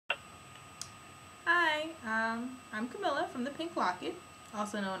I'm Camilla from The Pink Locket,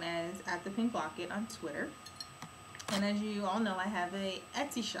 also known as at The Pink Locket on Twitter. And as you all know, I have a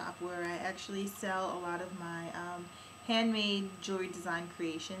Etsy shop where I actually sell a lot of my handmade jewelry design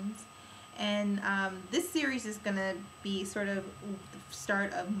creations. And this series is going to be sort of the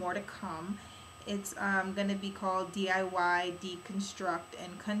start of more to come. It's going to be called DIY, Deconstruct,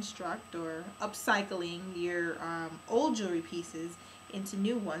 and Construct, or upcycling your old jewelry pieces into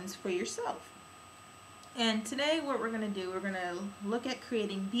new ones for yourself. And today what we're going to do, we're going to look at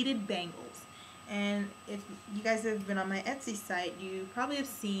creating beaded bangles. And if you guys have been on my Etsy site, you probably have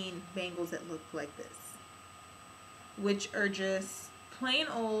seen bangles that look like this, which are just plain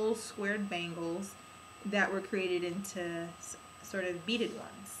old squared bangles that were created into sort of beaded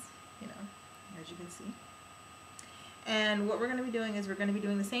ones, you know, as you can see. And what we're going to be doing is we're going to be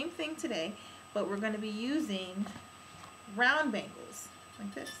doing the same thing today, but we're going to be using round bangles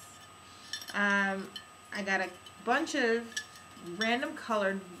like this. I got a bunch of random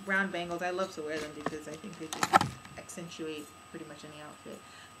colored round bangles. I love to wear them because I think they just accentuate pretty much any outfit.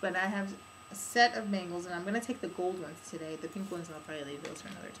 But I have a set of bangles, and I'm going to take the gold ones today. The pink ones I'll probably leave those for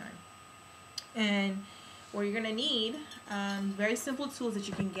another time. And what you're going to need, very simple tools that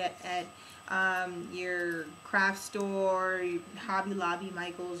you can get at your craft store, Hobby Lobby,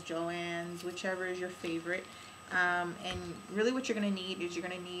 Michael's, Joann's, whichever is your favorite. And really what you're going to need is you're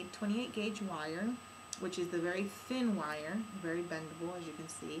going to need 28 gauge wire, which is the very thin wire, very bendable as you can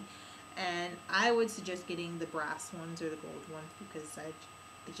see. And I would suggest getting the brass ones or the gold ones because I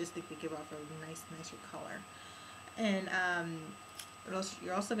just think they give off a nicer color. And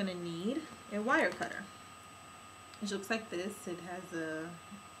you're also going to need a wire cutter, which looks like this. It has a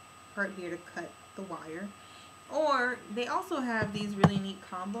part here to cut the wire. Or they also have these really neat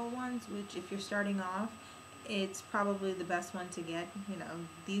combo ones, which if you're starting off, it's probably the best one to get. You know,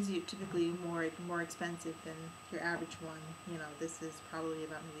 these are typically more expensive than your average one. You know, this is probably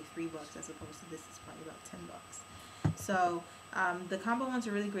about maybe $3 as opposed to this is probably about $10. So the combo ones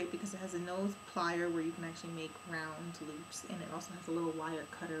are really great because it has a nose plier where you can actually make round loops, and it also has a little wire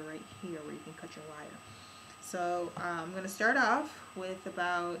cutter right here where you can cut your wire. So I'm going to start off with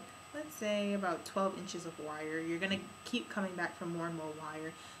about, let's say, about 12 inches of wire. You're going to keep coming back for more and more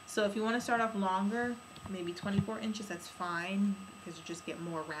wire. So if you want to start off longer, maybe 24 inches, that's fine because you just get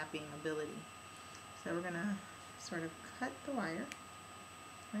more wrapping ability. So we're going to sort of cut the wire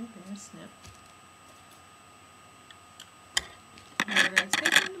right there, snip. And we're going to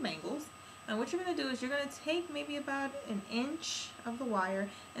take in the bangles. And what you're going to do is you're going to take maybe about an inch of the wire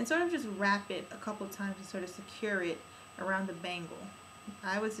and sort of just wrap it a couple times to sort of secure it around the bangle.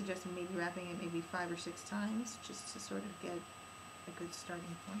 I would suggest maybe wrapping it maybe 5 or 6 times just to sort of get a good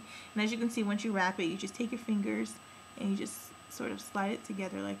starting point. And as you can see, once you wrap it, you just take your fingers and you just sort of slide it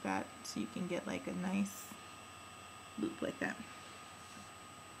together like that so you can get like a nice loop like that.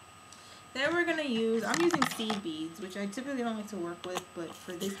 Then we're going to use, I'm using seed beads, which I typically don't like to work with, but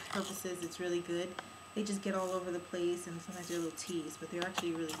for these purposes it's really good. They just get all over the place and sometimes they're a little teased, but they're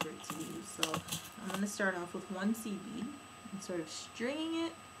actually really great to use. So I'm going to start off with one seed bead and sort of stringing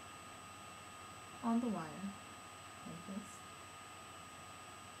it on the wire like this.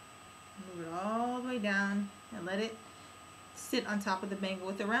 Move it all the way down and let it sit on top of the bangle.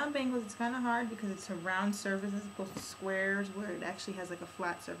 With the round bangles, it's kind of hard because it's a round surface as opposed to squares where it actually has like a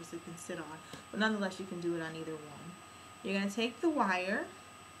flat surface it can sit on. But nonetheless, you can do it on either one. You're going to take the wire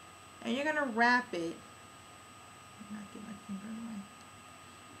and you're going to wrap it. Not get my finger in the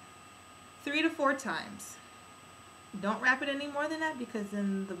way. 3 to 4 times. Don't wrap it any more than that because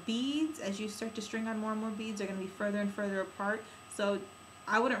then the beads, as you start to string on more and more beads, are going to be further and further apart. So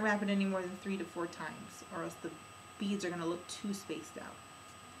I wouldn't wrap it any more than 3 to 4 times, or else the beads are going to look too spaced out.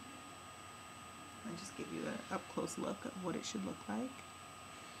 I'll just give you an up-close look of what it should look like.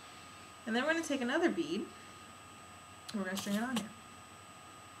 And then we're going to take another bead, and we're going to string it on here.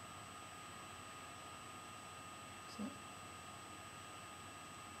 So,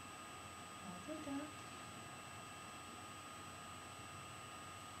 all the way down.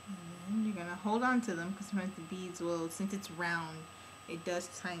 And then you're going to hold on to them because sometimes the beads will, since it's round, it does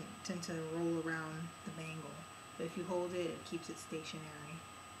tend to roll around the bangle. But if you hold it, it keeps it stationary.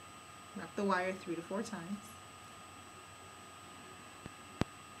 Wrap the wire 3 to 4 times.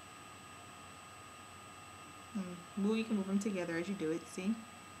 You can move them together as you do it, see?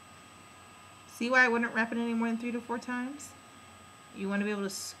 See why I wouldn't wrap it any more than 3 to 4 times? You want to be able to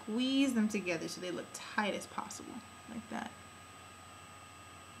squeeze them together so they look tight as possible, like that.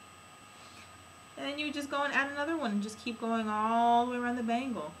 And then you just go and add another one and just keep going all the way around the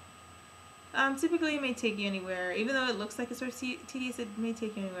bangle. Typically it may take you anywhere, even though it looks like it's sort of tedious, it may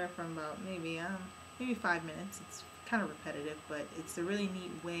take you anywhere from about maybe maybe 5 minutes. It's kind of repetitive, but it's a really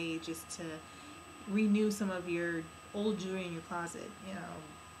neat way just to renew some of your old jewelry in your closet, you know,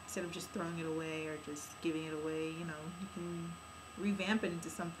 instead of just throwing it away or just giving it away, you know, you can revamp it into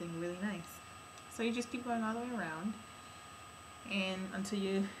something really nice. So you just keep going all the way around, and until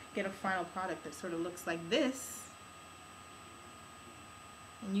you get a final product that sort of looks like this.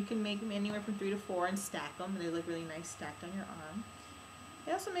 And you can make them anywhere from 3 to 4 and stack them. They look really nice stacked on your arm.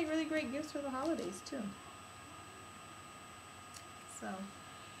 They also make really great gifts for the holidays too. So,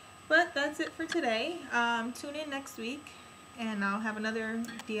 but that's it for today. Tune in next week and I'll have another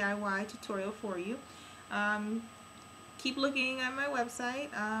DIY tutorial for you. Keep looking at my website,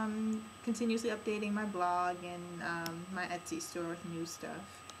 continuously updating my blog and my Etsy store with new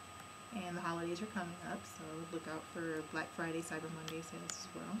stuff. And the holidays are coming up, so look out for Black Friday, Cyber Monday sales as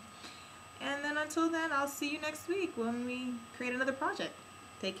well. And then until then, I'll see you next week when we create another project.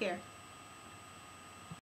 Take care.